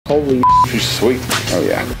Holy she's sweet. Oh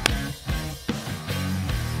yeah.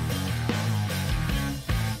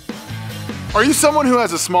 Are you someone who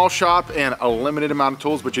has a small shop and a limited amount of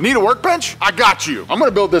tools, but you need a workbench? I got you. I'm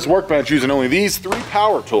gonna build this workbench using only these 3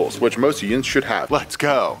 power tools, which most yins should have. Let's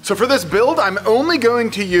go. So for this build, I'm only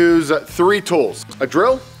going to use 3 tools: a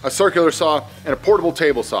drill, a circular saw, and a portable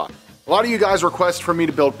table saw. A lot of you guys request for me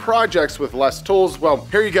to build projects with less tools. Well,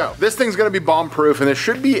 here you go. This thing's gonna be bomb-proof, and this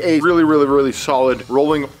should be a really solid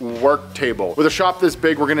rolling work table. With a shop this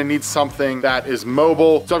big, we're gonna need something that is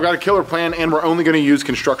mobile. So I've got a killer plan, and we're only gonna use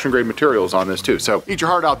construction-grade materials on this too. So eat your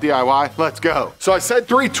heart out, DIY, let's go. So I said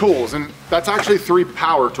 3 tools, and that's actually 3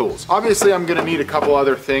 power tools. Obviously, I'm gonna need a couple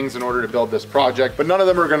other things in order to build this project, but none of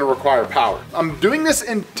them are gonna require power. I'm doing this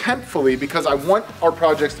intentfully because I want our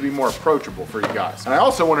projects to be more approachable for you guys. And I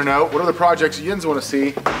also wanna know what other projects yins wanna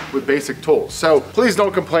see with basic tools. So please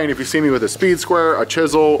don't complain if you see me with a speed square, a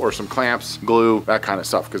chisel, or some clamps, glue, that kind of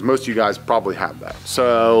stuff, because most of you guys probably have that.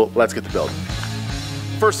 So let's get the build.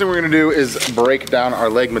 First thing we're gonna do is break down our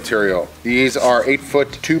leg material. These are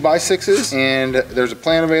 8-foot 2x6s, and there's a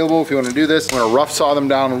plan available if you wanna do this. I'm gonna rough saw them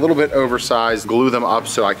down a little bit oversized, glue them up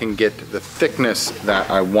so I can get the thickness that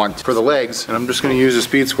I want for the legs, and I'm just gonna use a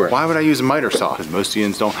speed square. Why would I use a miter saw? Because most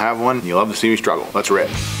yins don't have one, and you love to see me struggle. Let's rip.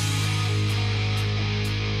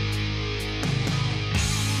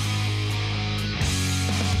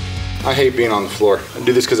 I hate being on the floor. I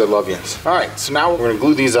do this because I love yins. All right, so now we're gonna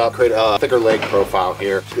glue these up, create a thicker leg profile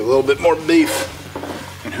here. Get a little bit more beef.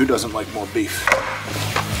 And who doesn't like more beef?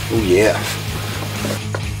 Oh yeah.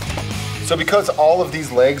 So because all of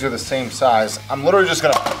these legs are the same size, I'm literally just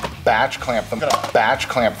gonna batch clamp them. I'm gonna batch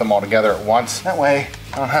clamp them all together at once. That way,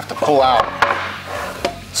 I don't have to pull out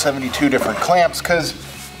 72 different clamps, because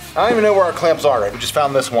I don't even know where our clamps are. We just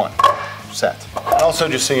found this one set. And also,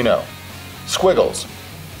 just so you know, squiggles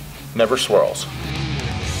never swirls.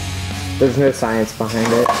 There's no science behind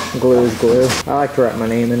it. Glue is glue. I like to write my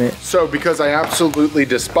name in it. So because I absolutely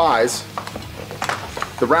despise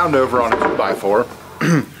the round over on a 2x4,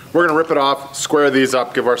 we're gonna rip it off, square these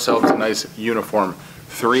up, give ourselves a nice uniform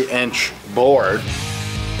 3-inch board.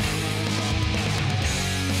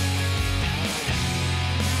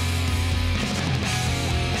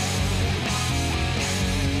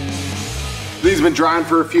 These have been drying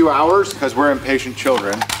for a few hours because we're impatient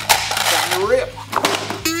children. Time to rip.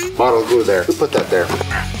 Bottle of glue there. Who put that there?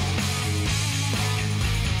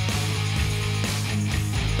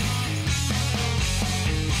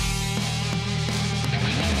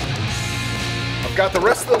 I've got the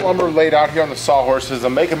rest of the lumber laid out here on the sawhorses.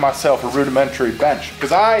 I'm making myself a rudimentary bench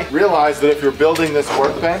because I realized that if you're building this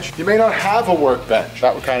workbench, you may not have a workbench.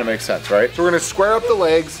 That would kind of make sense, right? So we're gonna square up the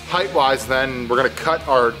legs height-wise, then we're gonna cut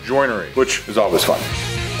our joinery, which is always fun.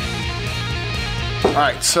 All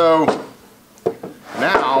right, so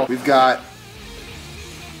now we've got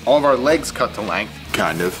all of our legs cut to length,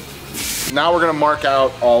 kind of. Now we're gonna mark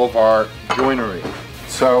out all of our joinery.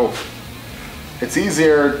 So it's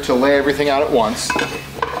easier to lay everything out at once,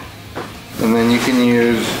 and then you can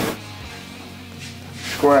use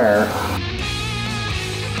square.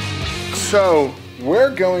 So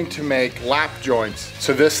we're going to make lap joints,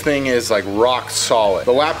 so this thing is like rock solid.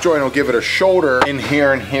 The lap joint will give it a shoulder in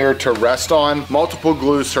here and here to rest on, multiple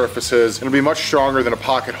glue surfaces. It'll be much stronger than a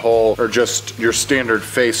pocket hole or just your standard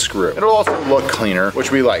face screw. It'll also look cleaner,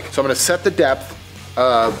 which we like. So I'm gonna set the depth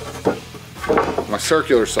of my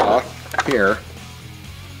circular saw here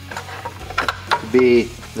be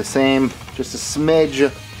the same, just a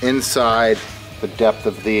smidge inside the depth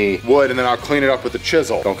of the wood, and then I'll clean it up with a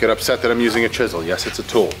chisel. Don't get upset that I'm using a chisel. Yes, it's a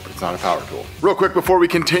tool, but it's not a power tool. Real quick before we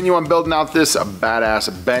continue on building out this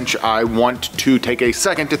badass bench, I want to take a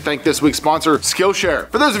second to thank this week's sponsor, Skillshare.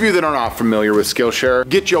 For those of you that are not familiar with Skillshare,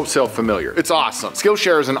 get yourself familiar. It's awesome.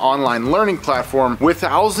 Skillshare is an online learning platform with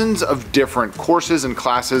thousands of different courses and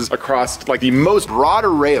classes across like the most broad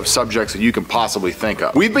array of subjects that you can possibly think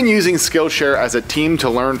of. We've been using Skillshare as a team to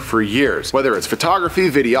learn for years, whether it's photography,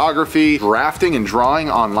 videography, drafting, and drawing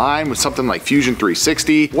online with something like Fusion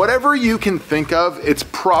 360. Whatever you can think of, it's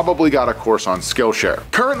probably got a course on Skillshare.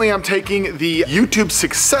 Currently, I'm taking the YouTube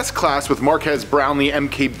Success class with Marquez Brownlee,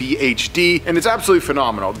 MKBHD, and it's absolutely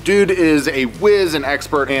phenomenal. Dude is a whiz and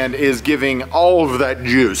expert and is giving all of that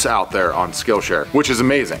juice out there on Skillshare, which is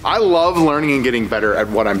amazing. I love learning and getting better at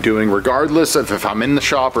what I'm doing, regardless of if I'm in the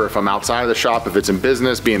shop or if I'm outside of the shop, if it's in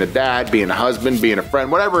business, being a dad, being a husband, being a friend,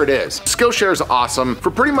 whatever it is. Skillshare is awesome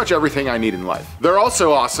for pretty much everything I need in life. live. They're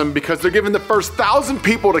also awesome because they're giving the first 1,000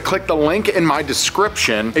 people to click the link in my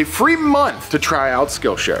description a free month to try out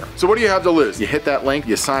Skillshare. So what do you have to lose? You hit that link,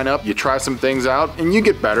 you sign up, you try some things out, and you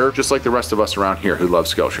get better just like the rest of us around here who love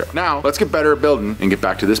Skillshare. Now, let's get better at building and get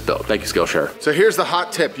back to this build. Thank you, Skillshare. So here's the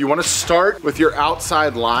hot tip. You wanna start with your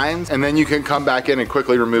outside lines, and then you can come back in and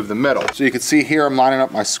quickly remove the middle. So you can see here, I'm lining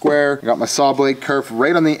up my square. I got my saw blade curved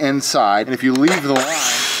right on the inside, and if you leave the line,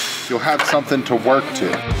 you'll have something to work to.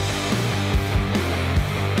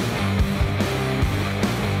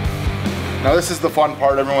 Now this is the fun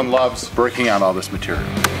part. Everyone loves breaking out all this material.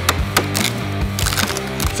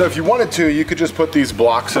 So if you wanted to, you could just put these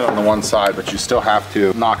blocks in on the one side, but you still have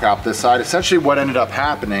to knock out this side. Essentially what ended up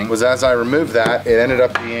happening was as I removed that, it ended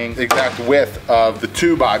up being the exact width of the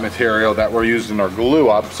 2x material that we're using our glue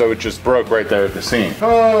up, so it just broke right there at the seam.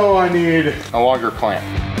 Oh, I need a longer clamp.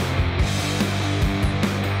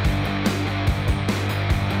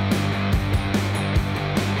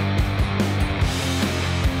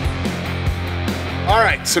 All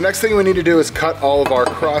right, so next thing we need to do is cut all of our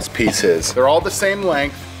cross pieces. They're all the same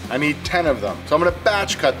length. I need 10 of them. So I'm gonna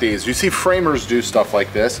batch cut these. You see framers do stuff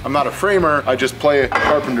like this. I'm not a framer, I just play a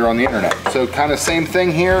carpenter on the internet. So kind of same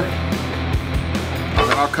thing here. And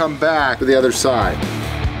then I'll come back to the other side.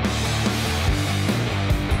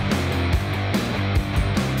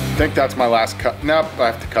 I think that's my last cut. Nope, I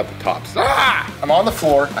have to cut the tops. Ah! I'm on the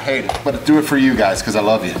floor, I hate it, but I do it for you guys because I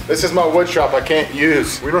love you. This is my wood shop I can't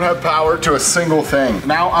use. We don't have power to a single thing.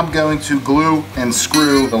 Now I'm going to glue and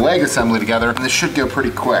screw the leg assembly together, and this should go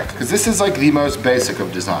pretty quick because this is like the most basic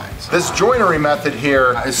of designs. This joinery method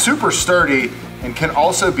here is super sturdy and can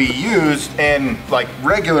also be used in like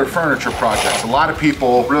regular furniture projects. A lot of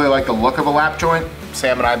people really like the look of a lap joint,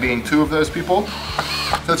 Sam and I being two of those people.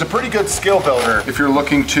 So it's a pretty good skill builder if you're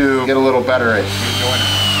looking to get a little better at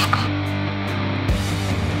joinery.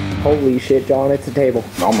 Holy shit, John, it's a table.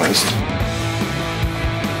 Almost.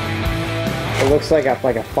 It looks like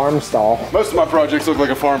a farm stall. Most of my projects look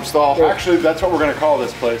like a farm stall. Yeah. Actually, that's what we're gonna call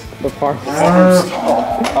this place. The farm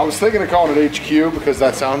stall. I was thinking of calling it HQ because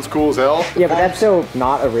that sounds cool as hell. Yeah, but that's so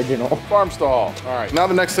not original. Farm stall. All right, now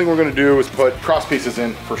the next thing we're gonna do is put cross pieces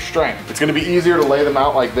in for strength. It's gonna be easier to lay them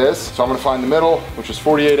out like this. So I'm gonna find the middle, which is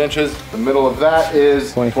 48 inches. The middle of that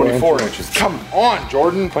is 24 inches. Come on,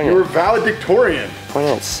 Jordan. You were valedictorian. Point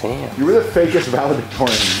at Sam. You were the fakest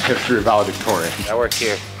valedictorian in the history of valedictorian. I work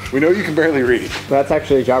here. We know you can barely read. That's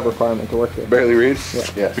actually a job requirement to work here. Barely read?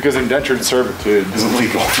 Yeah. Because indentured servitude isn't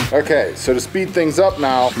legal. Okay, so to speed things up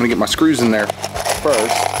now, I'm gonna get my screws in there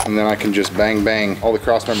first, and then I can just bang bang all the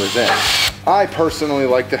cross members in. I personally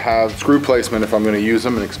like to have screw placement if I'm gonna use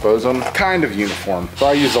them and expose them, kind of uniform. So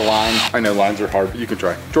I use a line. I know lines are hard, but you can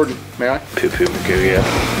try. Jordan, may I? Poo-poo, okay,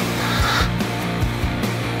 yeah.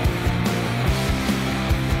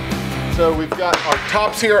 So we've got our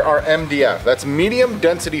tops here are MDF. That's medium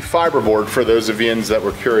density fiberboard for those of you that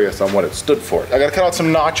were curious on what it stood for. I gotta cut out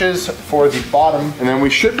some notches for the bottom, and then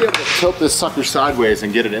we should be able to tilt this sucker sideways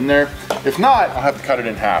and get it in there. If not, I'll have to cut it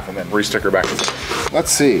in half and then re-stick her back.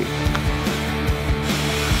 Let's see.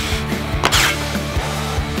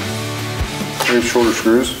 We have shorter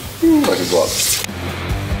screws. Ooh, like a glove.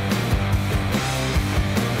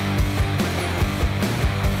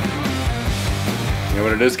 You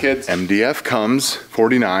know what it is, kids? MDF comes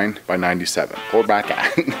 49 by 97. Pull it back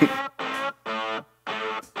out.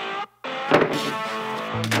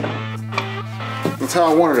 That's how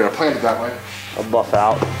I wanted it. I planned it that way. I'll buff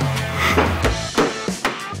out.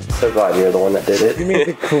 So glad you're the one that did it. You made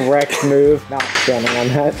the correct move, not standing on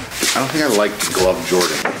that. I don't think I like glove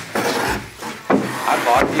Jordan. I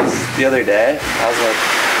bought these the other day. I was like,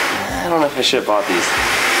 I don't know if I should have bought these.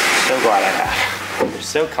 So glad I have. They're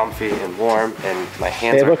so comfy and warm, and my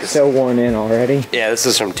hands They look so worn in already. Yeah, this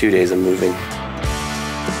is from 2 days of moving.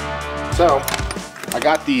 So, I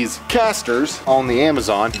got these casters on the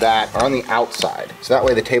Amazon that are on the outside. So that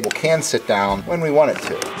way the table can sit down when we want it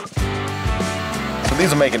to. So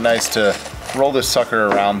these will make it nice to roll this sucker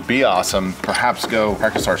around, be awesome, perhaps go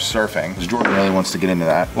practice our surfing, because Jordan really wants to get into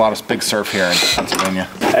that. A lot of big surf here in Pennsylvania.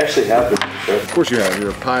 I actually have this. Of course you have.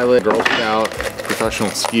 You're a pilot, Girl Scout, professional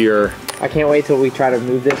skier. I can't wait till we try to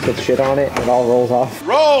move this with shit on it and it all rolls off.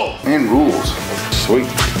 Roll! And rules. Sweet.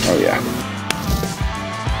 Oh yeah.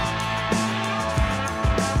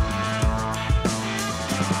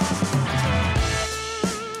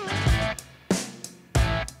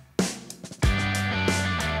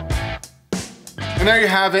 And there you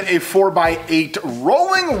have it, a 4x8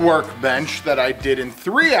 rolling workbench that I did in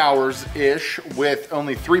 3 hours-ish with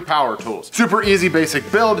only 3 power tools. Super easy,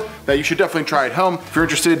 basic build that you should definitely try at home. If you're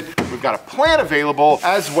interested, we've got a plan available,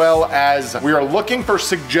 as well as we are looking for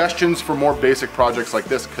suggestions for more basic projects like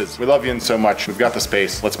this, because we love you so much. We've got the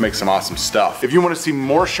space. Let's make some awesome stuff. If you want to see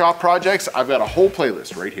more shop projects, I've got a whole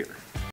playlist right here.